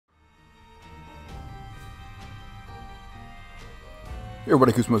Hey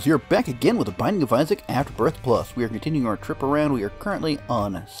everybody, Koosemose here, back again with the Binding of Isaac Afterbirth Plus. We are continuing our trip around. We are currently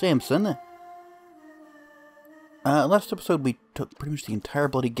on Samson. Last episode we took pretty much the entire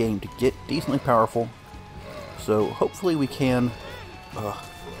bloody game to get decently powerful. So hopefully we can,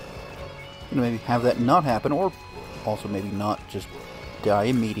 maybe have that not happen, or also maybe not just die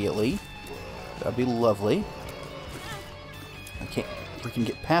immediately. That'd be lovely. I can't freaking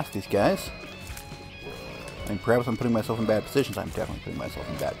get past these guys. I mean, perhaps I'm putting myself in bad positions. I'm definitely putting myself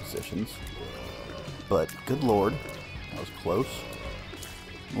in bad positions. But, good lord, that was close.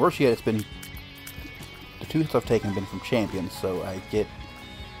 Worse yet, it's been... the two hits I've taken have been from champions, so I get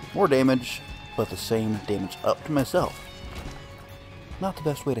more damage, but the same damage up to myself. Not the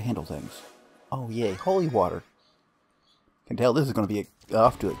best way to handle things. Oh yay, holy water. Can tell this is going to be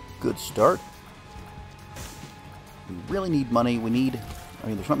off to a good start. We really need money. We need... I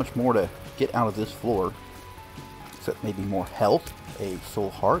mean, there's not much more to get out of this floor. Except maybe more health, a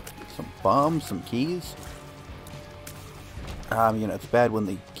soul heart, some bombs, some keys. It's bad when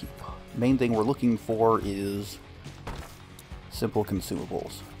the main thing we're looking for is simple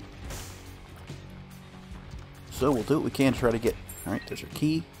consumables. So we'll do what we can to try to get... Alright, there's our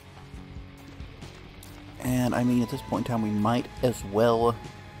key. And, I mean, at this point in time, we might as well...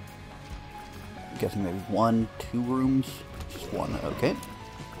 I'm guessing maybe 1, 2 rooms? Just one, okay.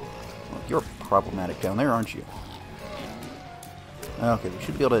 Well, you're problematic down there, aren't you? Okay, we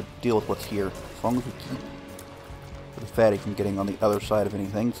should be able to deal with what's here, as long as we keep the fatty from getting on the other side of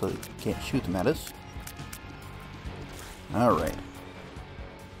anything, so they can't shoot them at us. Alright.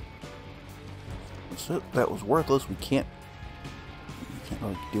 So, that was worthless. We can't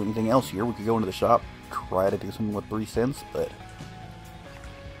really do anything else here. We could go into the shop, try to do something with 3 cents, but...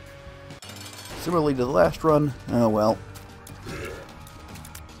 similarly to the last run, oh well.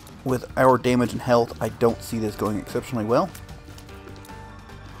 With our damage and health, I don't see this going exceptionally well.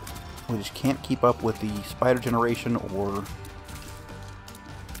 We just can't keep up with the spider generation or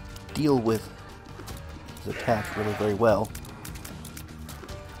deal with his attacks really very well.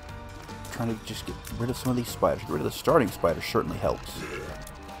 Trying to just get rid of some of these spiders. Get rid of the starting spiders certainly helps.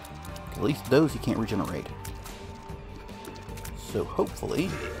 At least those he can't regenerate. So hopefully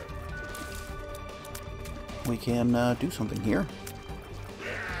we can do something here.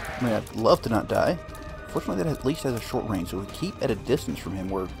 I mean, I'd love to not die. Fortunately, that at least has a short range, so we keep at a distance from him.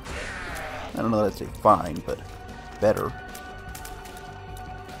 We're... I don't know that I'd say fine, but better.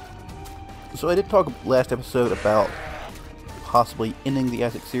 So I did talk last episode about possibly ending the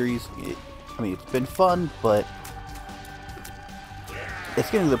Isaac series. I mean, it's been fun, but it's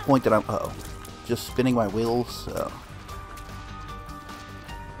getting to the point that I'm just spinning my wheels. So.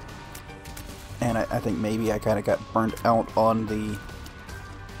 And I think maybe I kind of got burnt out on the,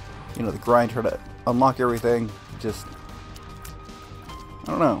 the grind, try to unlock everything. Just, I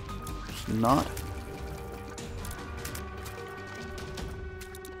don't know. Not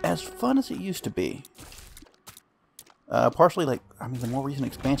as fun as it used to be. Partially, the more recent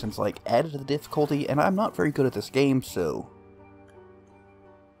expansions, added to the difficulty, and I'm not very good at this game, so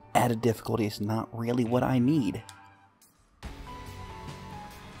added difficulty is not really what I need.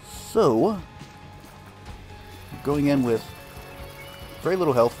 So, going in with very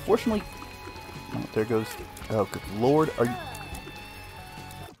little health. Fortunately, oh, there goes, oh good lord, are you...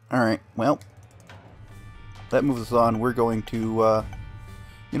 Alright, well, that moves us on. We're going to, I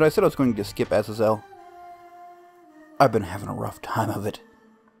said I was going to skip Azazel. I've been having a rough time of it.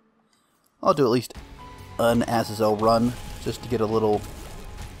 I'll do at least an Azazel run, just to get a little,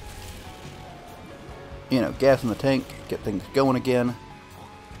 gas in the tank, get things going again.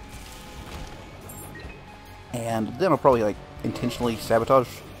 And then I'll probably, intentionally sabotage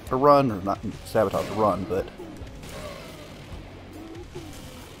a run, or not sabotage a run, but...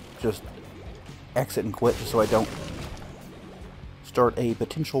 just exit and quit just so I don't start a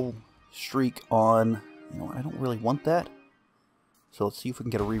potential streak on, I don't really want that. So let's see if we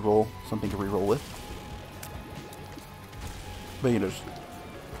can get a reroll, something to reroll with. But just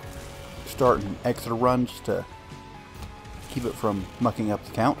start and exit a run just to keep it from mucking up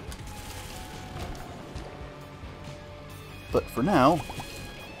the count. But for now,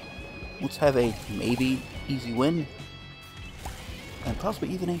 let's have a maybe easy win. And possibly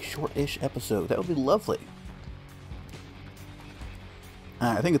even a short-ish episode. That would be lovely.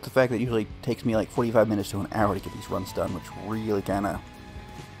 I think it's the fact that it usually takes me 45 minutes to an hour to get these runs done, which really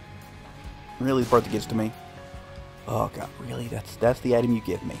really the part that gets to me. Oh god, really? That's the item you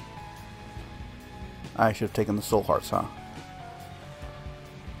give me. I should have taken the soul hearts, huh?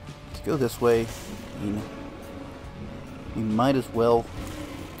 Let's go this way. We might as well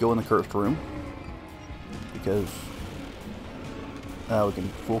go in the cursed room, because We can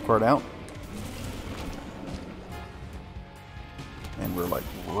full card out. And we're like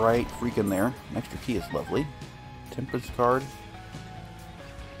right freaking there. An extra key is lovely. Temperance card.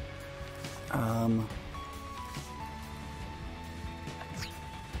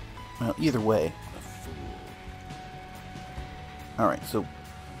 Well, either way. Alright, so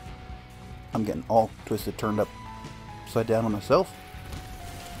I'm getting all twisted, turned upside down on myself.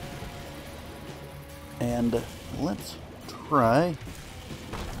 And let's try.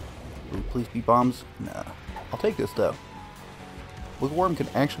 Ooh, please be bombs. Nah. I'll take this though. Wigglworm can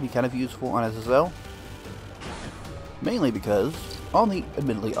actually be kind of useful on SSL. Mainly because, on the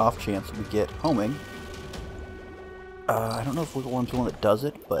admittedly off chance we get homing, I don't know if Wigglworm's the one that does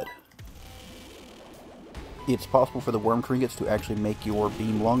it, but it's possible for the worm trinkets to actually make your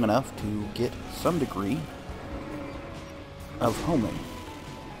beam long enough to get some degree of homing.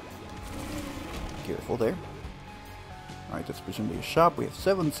 Careful there. Alright, that's presumably a shop. We have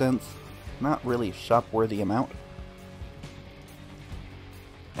 7 cents. Not really a shop-worthy amount.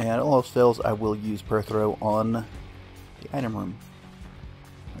 And all else fails, I will use Prayer Throw on the item room.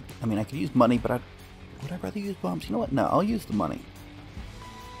 I mean, I could use money, but would I rather use bombs? You know what? No, I'll use the money.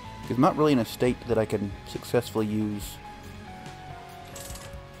 Because I'm not really in a state that I can successfully use.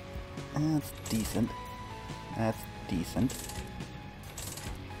 That's decent. That's decent.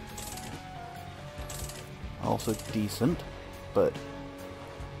 Also decent, but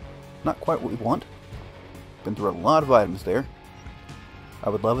not quite what we want. Been through a lot of items there. I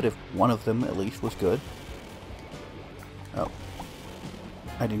would love it if one of them at least was good. Oh.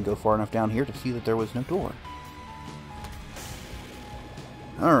 I didn't go far enough down here to see that there was no door.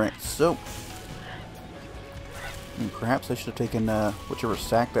 Alright, so perhaps I should have taken whichever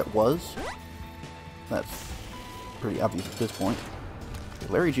sack that was. That's pretty obvious at this point.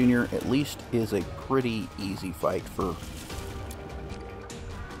 Larry Jr. at least is a pretty easy fight for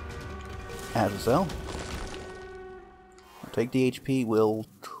Azazel. We'll take the HP. We'll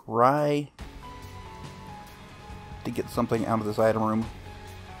try to get something out of this item room.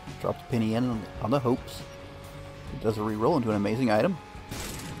 Drop the penny in on the hopes. It does a reroll into an amazing item.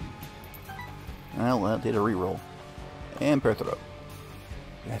 Well, that did a reroll. And Prayer Throw.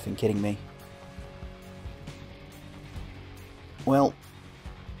 You guys been kidding me? Well,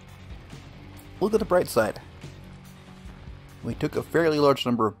 look at the bright side. We took a fairly large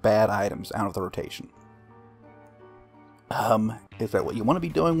number of bad items out of the rotation. Is that what you want to be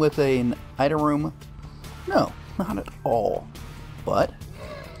doing with an item room? No, not at all. But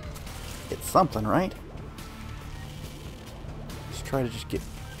it's something, right? Let's try to just get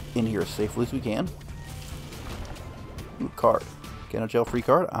in here as safely as we can. Ooh, card. Get a gel free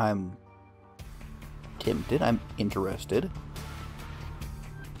card. I'm tempted. I'm interested.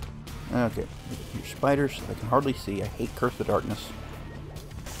 Okay, your spiders, I can hardly see. I hate Curse of Darkness.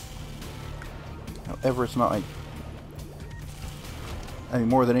 However, it's not like... I mean,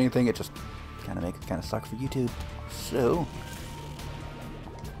 more than anything, it just kind of makes it kind of suck for YouTube. So...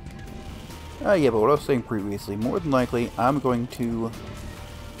 yeah, but what I was saying previously, more than likely, I'm going to...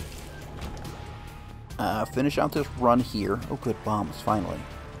 finish out this run here. Oh, good, bombs, finally.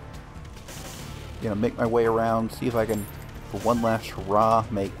 Gonna make my way around, see if I can, for one last hurrah,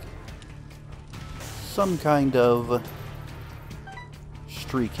 make some kind of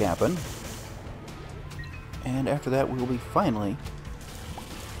streak happen. And after that, we will be finally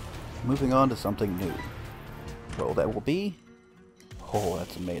moving on to something new. Well, that will be... Oh,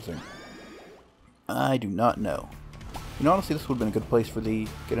 that's amazing. I do not know. You know, honestly, this would have been a good place for the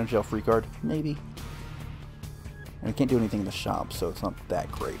get in jail free card. Maybe. And I can't do anything in the shop, so it's not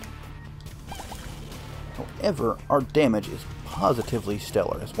that great. However, our damage is positively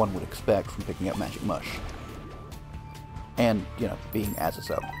stellar, as one would expect from picking up Magic Mush. And, you know, being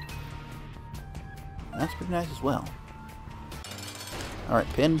Azazel. That's pretty nice as well.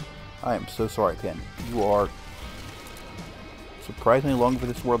 Alright, Pin. I am so sorry, Pin. You are surprisingly longer for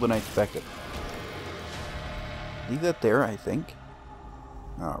this world than I expected. Leave that there, I think.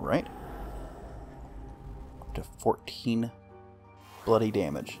 Alright. Up to 14 bloody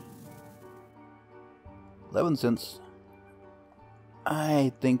damage. 11 cents.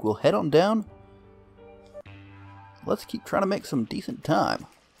 I think we'll head on down. Let's keep trying to make some decent time.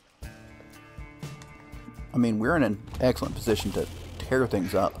 I mean, we're in an excellent position to tear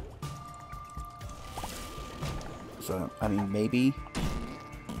things up. So, I mean, maybe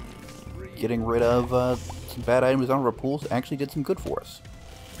getting rid of some bad items out of our pools actually did some good for us.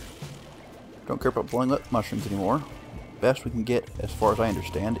 Don't care about blowing up mushrooms anymore. Best we can get, as far as I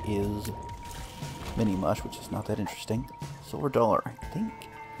understand, is mini mush, which is not that interesting. Silver dollar, I think.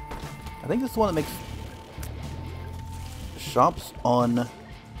 I think this is the one that makes shops on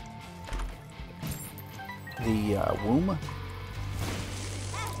the womb,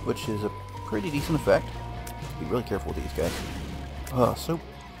 which is a pretty decent effect. Be really careful with these guys. So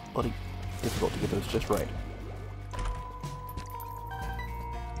bloody difficult to get those just right.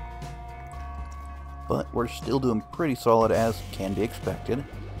 But we're still doing pretty solid, as can be expected.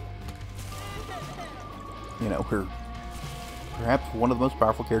 You know, we're perhaps one of the most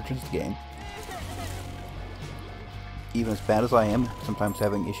powerful characters in the game. Even as bad as I am, sometimes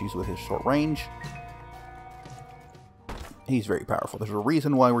having issues with his short range, he's very powerful. There's a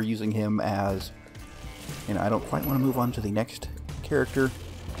reason why we're using him as... You know, I don't quite want to move on to the next character.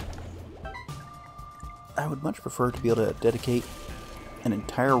 I would much prefer to be able to dedicate an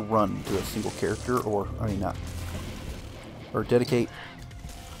entire run to a single character, or, I mean, not... Or dedicate...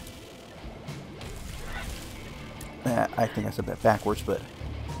 I think I said that backwards, but...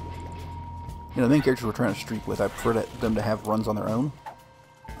 You know, the main characters we're trying to streak with, I prefer them to have runs on their own.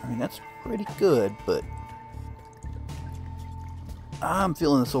 I mean, that's pretty good, but... I'm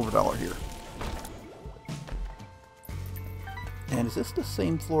feeling the silver dollar here. And is this the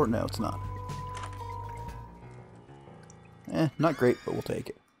same floor? No, it's not. Not great, but we'll take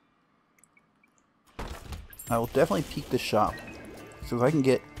it. I will definitely peek this shop. So if I can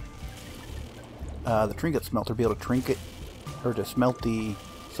get the trinket smelter, be able to trinket, or to smelt the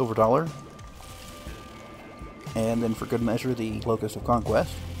silver dollar, and then for good measure the Locust of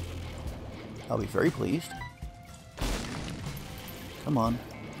Conquest, I'll be very pleased. Come on.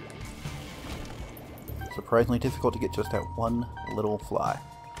 Surprisingly difficult to get just that one little fly.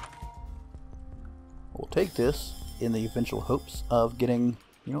 We'll take this in the eventual hopes of getting,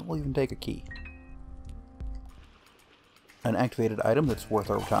 you know, we'll even take a key. An activated item that's worth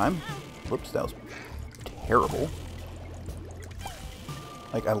our time. Whoops, that was terrible.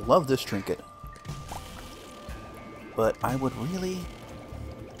 Like, I love this trinket, but I would really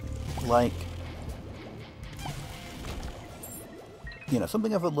like, you know,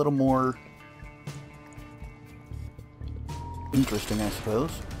 something of a little more interesting, I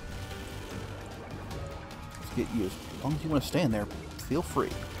suppose. Let's get you, as long as you want to stand there, feel free.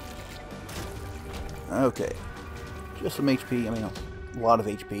 Okay. Just some HP, I mean, a lot of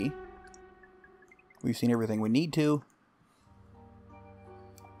HP. We've seen everything we need to.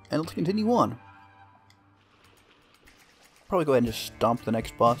 And let's continue on. Probably go ahead and just stomp the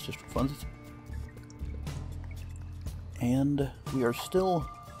next boss just for funsies. And we are still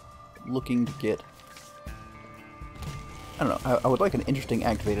looking to get... I don't know, I would like an interesting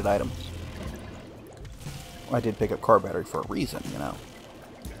activated item. I did pick up car battery for a reason, you know.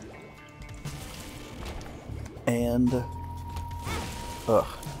 And... ugh.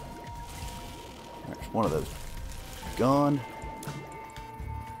 There's one of those. Gone.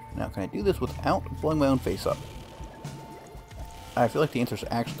 Now, can I do this without blowing my own face up? I feel like the answer is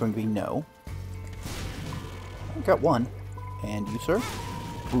actually going to be no. I got one. And you, sir?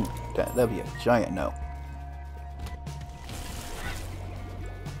 Ooh, that'd be a giant no.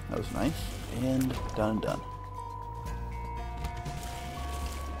 That was nice. And done and done.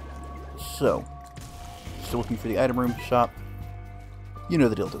 So, still looking for the item room shop. You know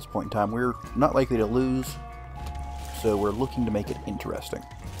the deal at this point in time. We're not likely to lose, so we're looking to make it interesting.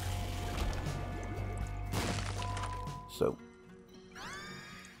 So,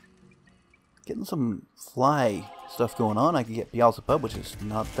 getting some fly stuff going on. I could get Beelzebub, which is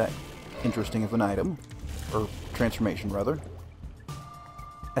not that interesting of an item, or transformation rather.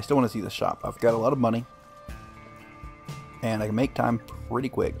 I still want to see the shop. I've got a lot of money, and I can make time pretty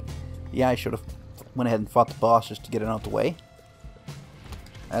quick. Yeah, I should have went ahead and fought the boss just to get it out the way.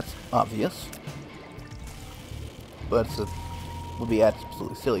 That's obvious, but it would be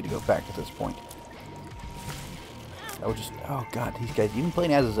absolutely silly to go back at this point. I would just, oh god, these guys, even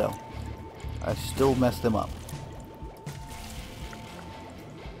playing Azazel, I still mess them up.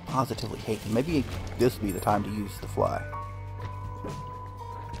 Positively hate them. Maybe this would be the time to use the fly.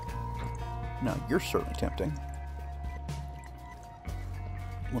 No, you're certainly tempting.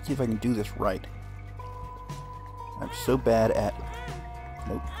 Let's see if I can do this right. I'm so bad at...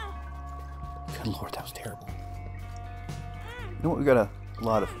 Nope. Good lord, that was terrible. You know what, we've got a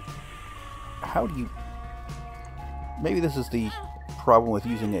lot of... How do you... Maybe this is the problem with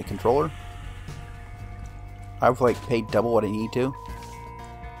using a controller. I've, like, paid double what I need to.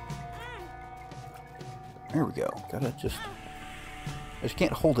 There we go. Gotta just... I just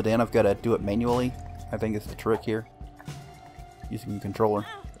can't hold it in. I've got to do it manually. I think it's the trick here. Using the controller.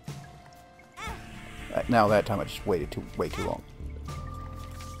 Now that time I just waited way too long.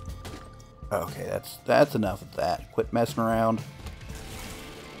 Okay, that's enough of that. Quit messing around.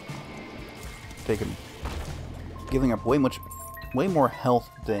 Taking giving up way more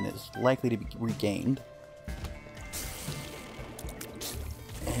health than is likely to be regained.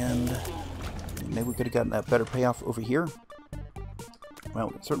 And maybe we could have gotten a better payoff over here. Well,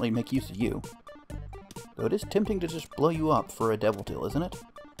 we can certainly make use of you. Though it is tempting to just blow you up for a devil deal, isn't it?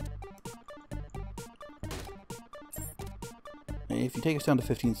 If you take us down to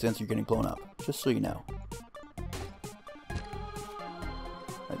 15 cents, you're getting blown up. Just so you know.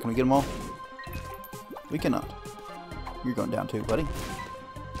 Alright, can we get them all? We cannot. You're going down too, buddy.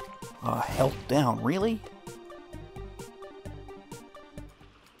 Health down, really?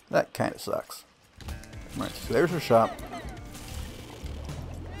 That kind of sucks. Alright, so there's our shop.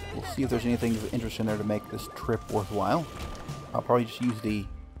 We'll see if there's anything of interest in there to make this trip worthwhile. I'll probably just use the...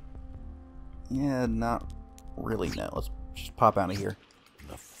 Yeah, not really, no. Let's just pop out of here.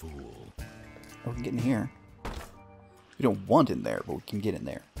 The fool. Oh, we can get in here. We don't want in there, but we can get in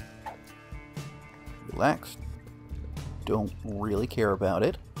there. Relax. Don't really care about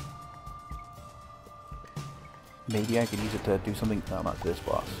it. Maybe I could use it to do something... No, not this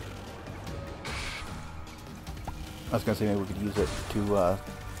boss. I was going to say maybe we could use it to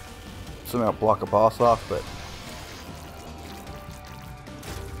somehow block a boss off, but...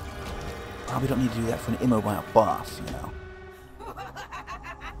 Probably don't need to do that for an immobile boss, you know.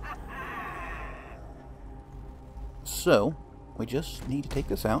 So, we just need to take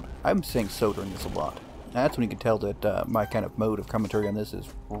this out. I'm saying so during this a lot. That's when you can tell that my kind of mode of commentary on this is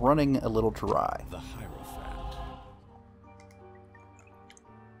running a little dry. The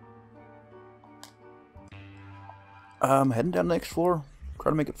Hierophant. Heading down the next floor.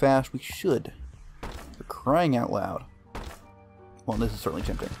 Try to make it fast. We should. For crying out loud. Well, this is certainly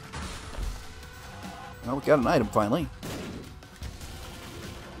tempting. Well, we got an item finally.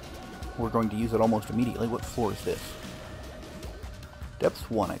 We're going to use it almost immediately. What floor is this?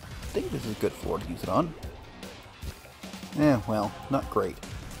 Depth 1. I think this is a good floor to use it on. Well, not great.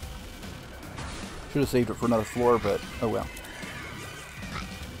 Should have saved it for another floor, but oh well.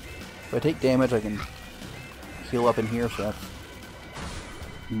 If I take damage, I can heal up in here, so that's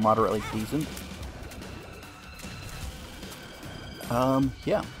moderately decent.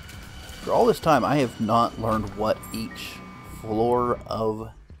 Yeah. For all this time, I have not learned what each floor of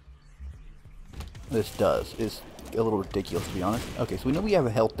this does. It's a little ridiculous, to be honest. Okay, so we know we have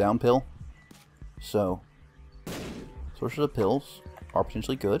a health down pill. So, sources of pills are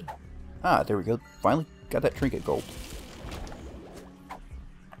potentially good. Ah, there we go. Finally got that trinket gold.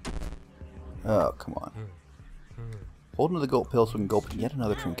 Oh, come on. Hold into the gold pill so we can go open yet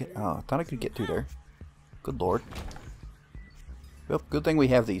another trinket. Oh, I thought I could get through there. Good lord. Well, good thing we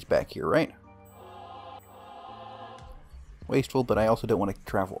have these back here, right? Wasteful, but I also don't want to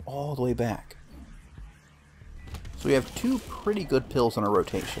travel all the way back. So we have two pretty good pills in our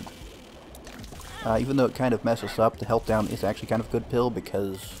rotation. Even though it kind of messes up, the health down is actually kind of a good pill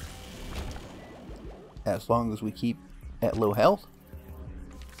because as long as we keep at low health,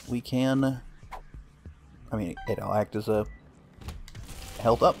 we can... I mean, it'll act as a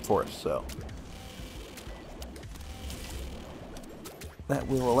health up for us, so... That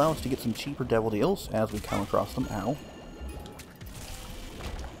will allow us to get some cheaper devil deals as we come across them. Ow.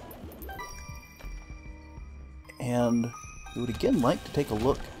 And we would again like to take a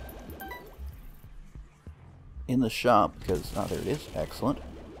look in the shop because, there it is. Excellent.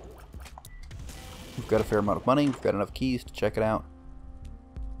 We've got a fair amount of money. We've got enough keys to check it out.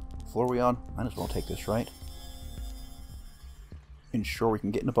 What floor are we on? Might as well take this, right? Ensure we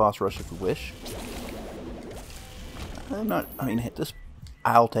can get in a boss rush if we wish. Hit this.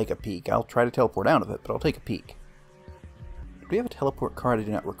 I'll take a peek. I'll try to teleport out of it, but I'll take a peek. Do we have a teleport card? I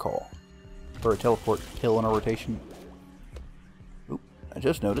do not recall. Or a teleport pill in our rotation. Oop, I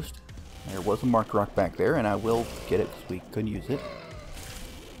just noticed. There was a marked rock back there, and I will get it because we couldn't use it.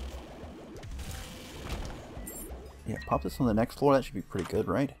 Yeah, pop this on the next floor. That should be pretty good,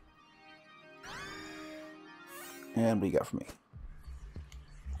 right? And what do you got for me?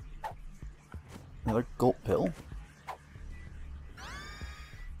 Another gulp pill.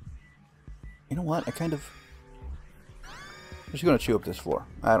 You know what? I'm just going to chew up this floor.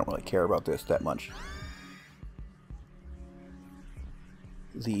 I don't really care about this that much.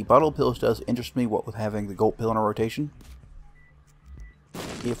 The bottle pills does interest me, what with having the gold pill in our rotation.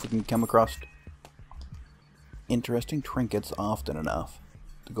 If we can come across interesting trinkets often enough,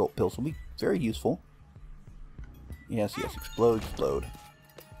 the gold pills will be very useful. Yes, explode, explode.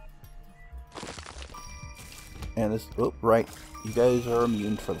 And this, oh, right, you guys are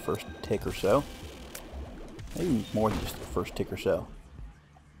immune for the first tick or so. Maybe more than just the first tick or so.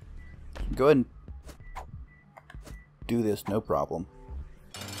 Go ahead and do this, no problem.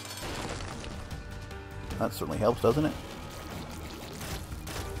 That certainly helps, doesn't it?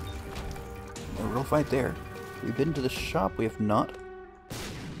 No real fight there. We've been to the shop, we have not.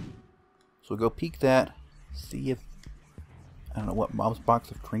 So we'll go peek that, see if, I don't know what, Mom's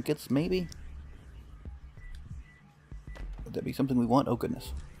box of trinkets, maybe? Would that be something we want? Oh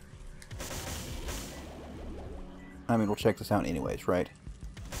goodness. I mean, we'll check this out anyways, right?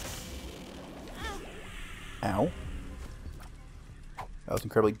 Ow. That was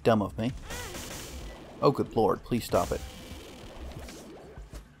incredibly dumb of me. Oh good lord, please stop it.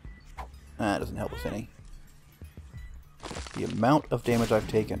 That doesn't help us any. The amount of damage I've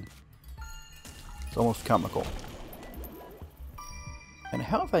taken. It's almost comical. And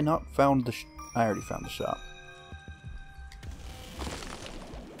how have I not found the I already found the shop.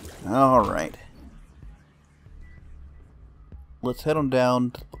 Alright. Let's head on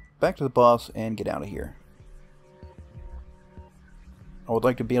down, back to the boss, and get out of here. I would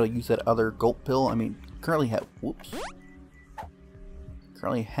like to be able to use that other gulp pill. I mean, currently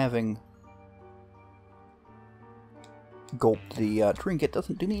having gulp the trinket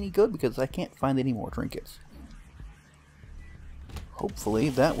doesn't do me any good because I can't find any more trinkets. Hopefully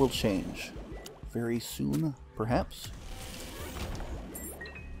that will change very soon, perhaps.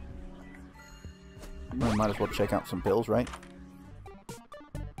 I might as well check out some pills, right?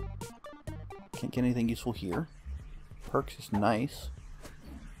 Can't get anything useful here. Perks is nice.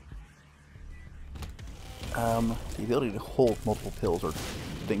 The ability to hold multiple pills or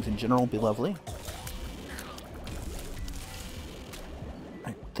things in general would be lovely.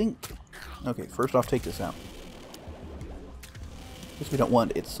 I think... Okay, first off, take this out. Because we don't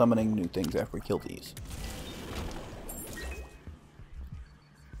want it summoning new things after we kill these.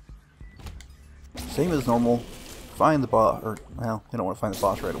 Same as normal. Find the boss, or, well, you don't want to find the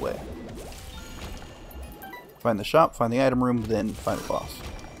boss right away. Find the shop, find the item room, then find the boss.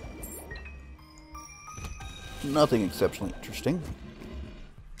 Nothing exceptionally interesting.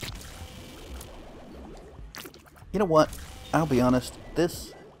 You know what? I'll be honest,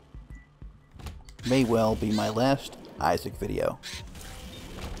 this may well be my last Isaac video.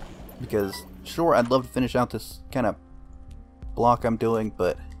 Because, sure, I'd love to finish out this kind of block I'm doing,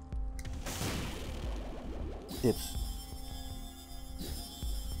 but it's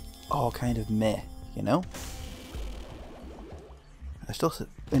all kind of meh, you know? I still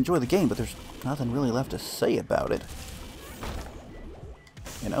enjoy the game, but there's nothing really left to say about it.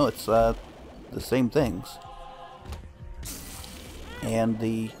 You know, it's the same things. And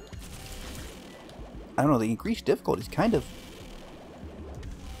the... I don't know, the increased difficulties kind of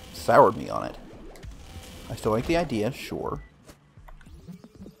soured me on it. I still like the idea, sure.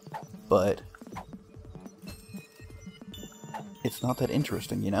 But it's not that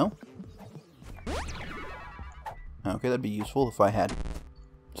interesting, you know? Okay, that'd be useful if I had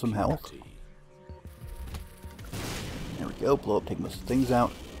some health. There we go, blow up, take most things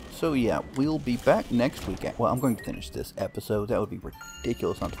out. So yeah, we'll be back next week. Well, I'm going to finish this episode. That would be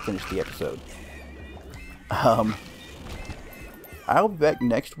ridiculous not to finish the episode. I'll be back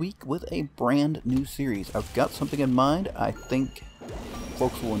next week with a brand new series. I've got something in mind I think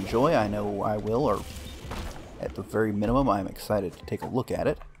folks will enjoy. I know I will, or at the very minimum, I'm excited to take a look at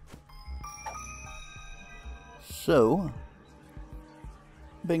it. So,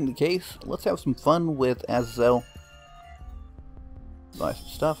 being the case, let's have some fun with Azazel. Buy some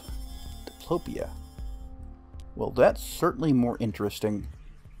stuff. Diplopia. Well, that's certainly more interesting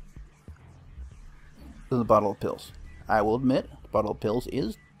than the bottle of pills. I will admit, the bottle of pills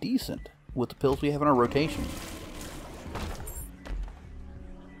is decent with the pills we have in our rotation.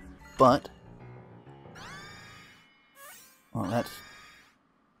 But, well, that's...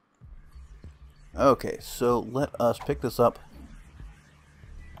 Okay, so let us pick this up,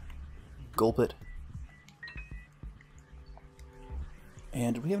 gulp it,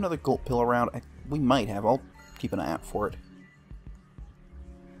 and do we have another gulp pill around? We might have. I'll keep an eye out for it.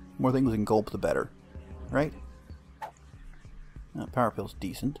 More things we can gulp, the better, right? Power pill's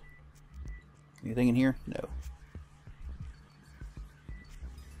decent. Anything in here? No.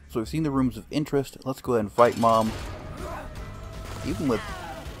 So we've seen the rooms of interest. Let's go ahead and fight Mom. Even with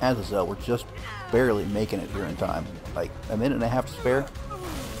Azazel, we're just barely making it here in time. Like, a minute and a half to spare.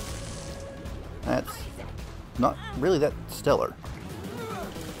 That's not really that stellar.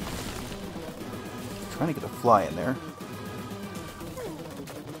 Trying to get a fly in there.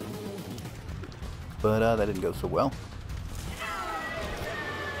 But that didn't go so well.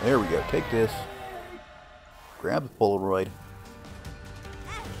 There we go. Take this. Grab the Polaroid.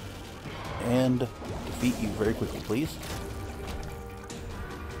 And defeat you very quickly, please.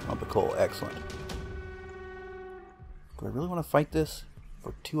 The coal, excellent. Do I really want to fight this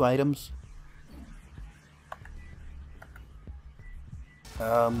for 2 items?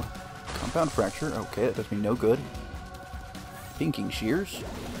 Compound fracture. Okay, that does me no good. Pinking shears.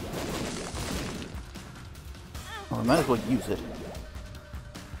 Well, I might as well use it.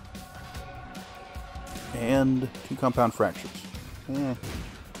 And 2 compound fractures.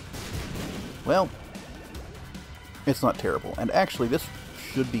 Well, it's not terrible. And actually, this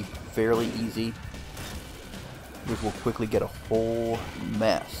should be fairly easy, because we'll quickly get a whole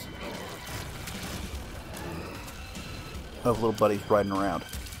mess of little buddies riding around,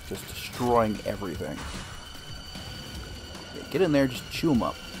 just destroying everything. Yeah, get in there, just chew them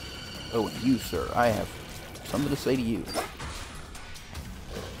up. Oh, and you, sir, I have something to say to you.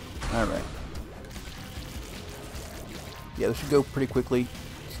 Alright. Yeah, this should go pretty quickly.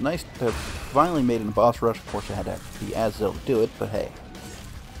 It's nice to have finally made it in a boss rush. Of course, I had to be Azazel to do it, but hey.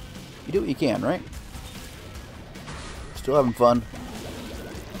 You do what you can, right? Still having fun.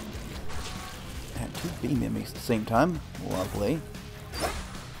 And 2 beam enemies at the same time. Lovely.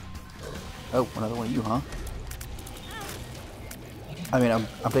 Oh, another one of you, huh? I mean, I'm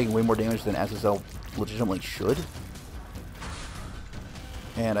taking way more damage than Azazel legitimately should.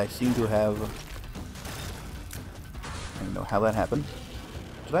 And I seem to have... I don't know how that happened.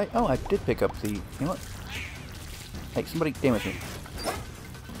 Did I? Oh, I did pick up the... You know what? Hey, somebody damage me.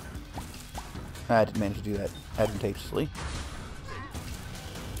 I didn't manage to do that advantageously.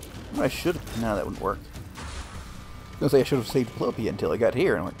 Well, I should have... No, that wouldn't work. I was going to say I should have saved Diplopia until I got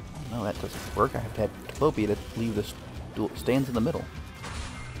here. And I'm like, oh, no, that doesn't work. I have to have Diplopia to leave this stands in the middle.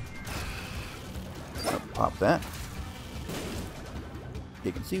 I'll pop that.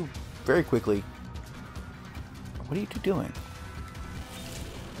 You can see very quickly... What are you two doing?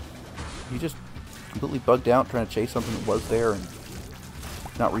 You just completely bugged out trying to chase something that was there and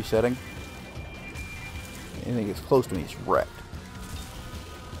not resetting? Anything that's close to me is wrecked.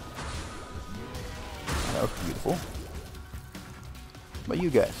 That was beautiful. But you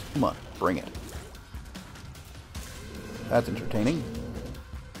guys, come on, bring it. That's entertaining.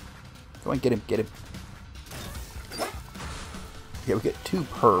 Go on, get him, get him. Okay, we get 2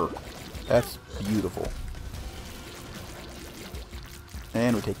 per. That's beautiful.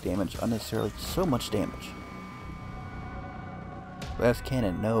 And we take damage unnecessarily. So much damage. Glass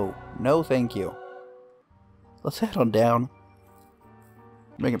cannon, no. No, thank you. Let's head on down.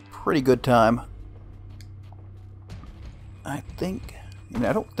 Making pretty good time. I think... I mean,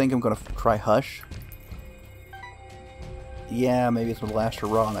 I don't think I'm going to try Hush. Yeah, maybe it's going to last her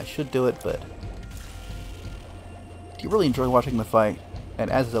raw and I should do it, but... Do you really enjoy watching the fight?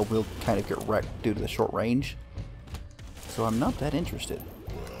 And Azazel will kind of get wrecked due to the short range. So I'm not that interested.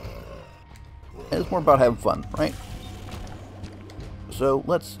 And it's more about having fun, right? So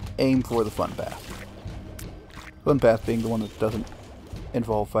let's aim for the fun path. Fun path being the one that doesn't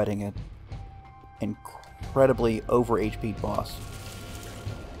involve fighting an incredibly over HP'd boss.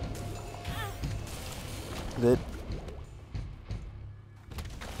 That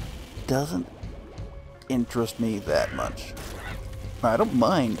doesn't interest me that much. I don't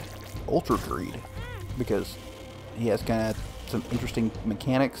mind Ultra Greed, because he has kind of some interesting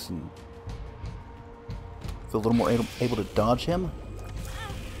mechanics and feel a little more able to dodge him.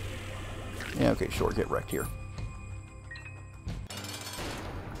 Yeah, okay, sure, get wrecked here.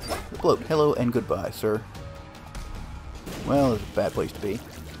 Gloat, hello and goodbye, sir. Well, it's a bad place to be.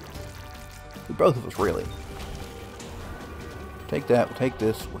 For both of us, really. Take that, we'll take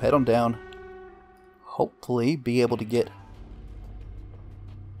this, we'll head on down. Hopefully be able to get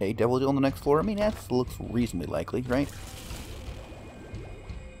a Devil Deal on the next floor. I mean, that looks reasonably likely, right?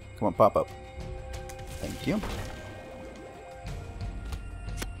 Come on, pop up. Thank you.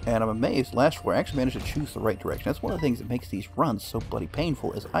 And I'm amazed, last floor I actually managed to choose the right direction. That's one of the things that makes these runs so bloody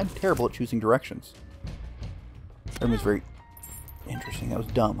painful, is I'm terrible at choosing directions. That was very interesting. That was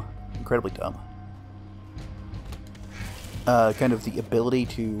dumb. Incredibly dumb. Kind of the ability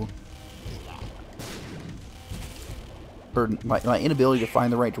to... Or my inability to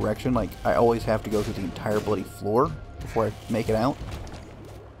find the right direction. Like, I always have to go through the entire bloody floor before I make it out.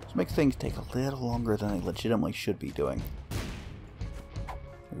 This makes things take a little longer than they legitimately should be doing.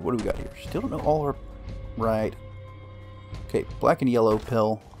 What do we got here? Still don't know all our... Right. Okay, black and yellow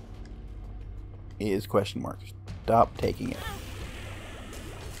pill is question mark. Stop taking it.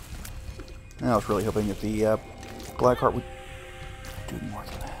 I was really hoping that the black heart would do more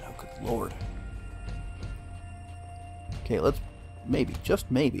than that. Oh, good lord. Okay, let's maybe, just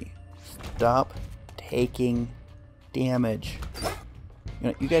maybe, stop taking damage. You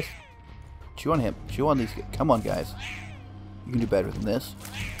know, you guys, chew on him. Chew on these. Come on, guys. You can do better than this.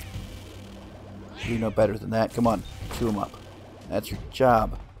 You know better than that. Come on, chew him up. That's your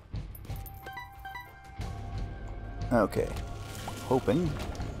job. Okay. hoping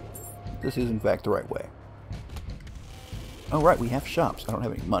this is in fact the right way. Oh right, we have shops. I don't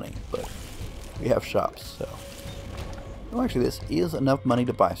have any money, but we have shops, so... Oh, actually, this is enough money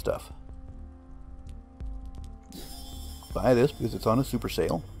to buy stuff. Buy this because it's on a super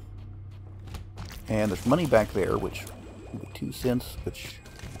sale. And there's money back there, which will be 2 cents, which...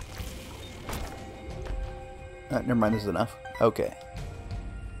 never mind, this is enough. Okay.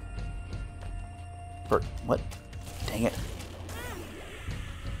 What? Dang it.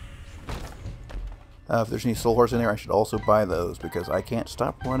 If there's any soul hearts in there, I should also buy those, because I can't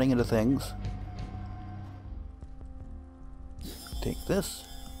stop running into things. Take this,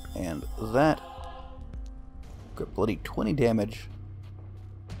 and that. Got bloody 20 damage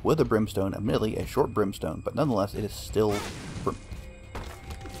with a brimstone. Admittedly, a short brimstone, but nonetheless, it is still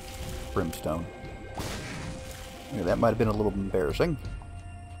brimstone. Yeah, that might have been a little embarrassing.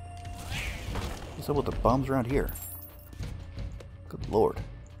 What's up with the bombs around here? Good lord.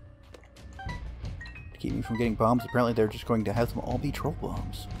 To keep me from getting bombs, apparently they're just going to have them all be troll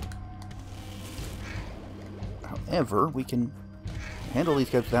bombs. However, we can handle these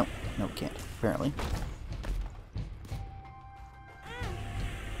guys without... No, we can't, apparently.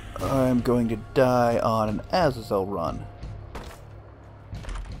 I'm going to die on an Azazel run.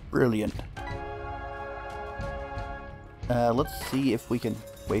 Brilliant. Let's see if we can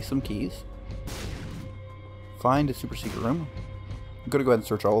waste some keys. Find a super secret room. I'm going to go ahead and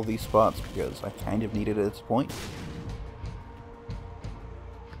search all of these spots because I kind of need it at this point.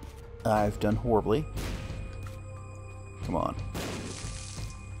 I've done horribly. Come on.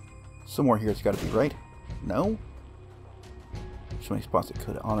 Somewhere here it's got to be, right? No? So many spots it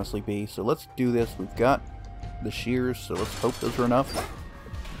could honestly be. So let's do this. We've got the shears, so let's hope those are enough.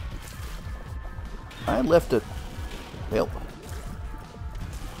 I left a... Well...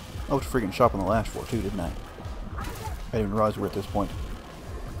 I was freaking shop on the last floor too, didn't I? I didn't even realize we were at this point.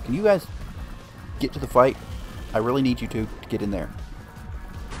 Can you guys get to the fight? I really need you to get in there.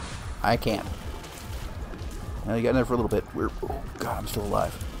 I can't. Now you got in there for a little bit. Oh god, I'm still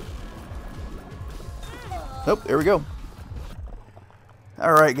alive. Nope, there we go.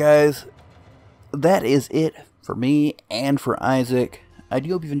 Alright guys, that is it for me and for Isaac. I do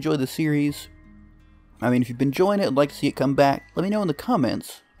hope you've enjoyed the series. I mean, if you've been enjoying it and like to see it come back, let me know in the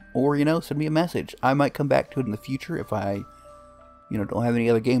comments. Or, you know, send me a message. I might come back to it in the future if I, you know, don't have any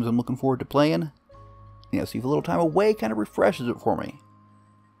other games I'm looking forward to playing. You know, see if a little time away kind of refreshes it for me.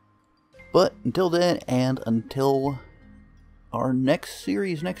 But until then, and until our next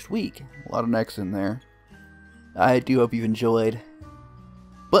series next week, a lot of next in there, I do hope you've enjoyed.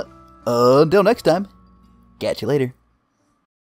 But until next time, catch you later.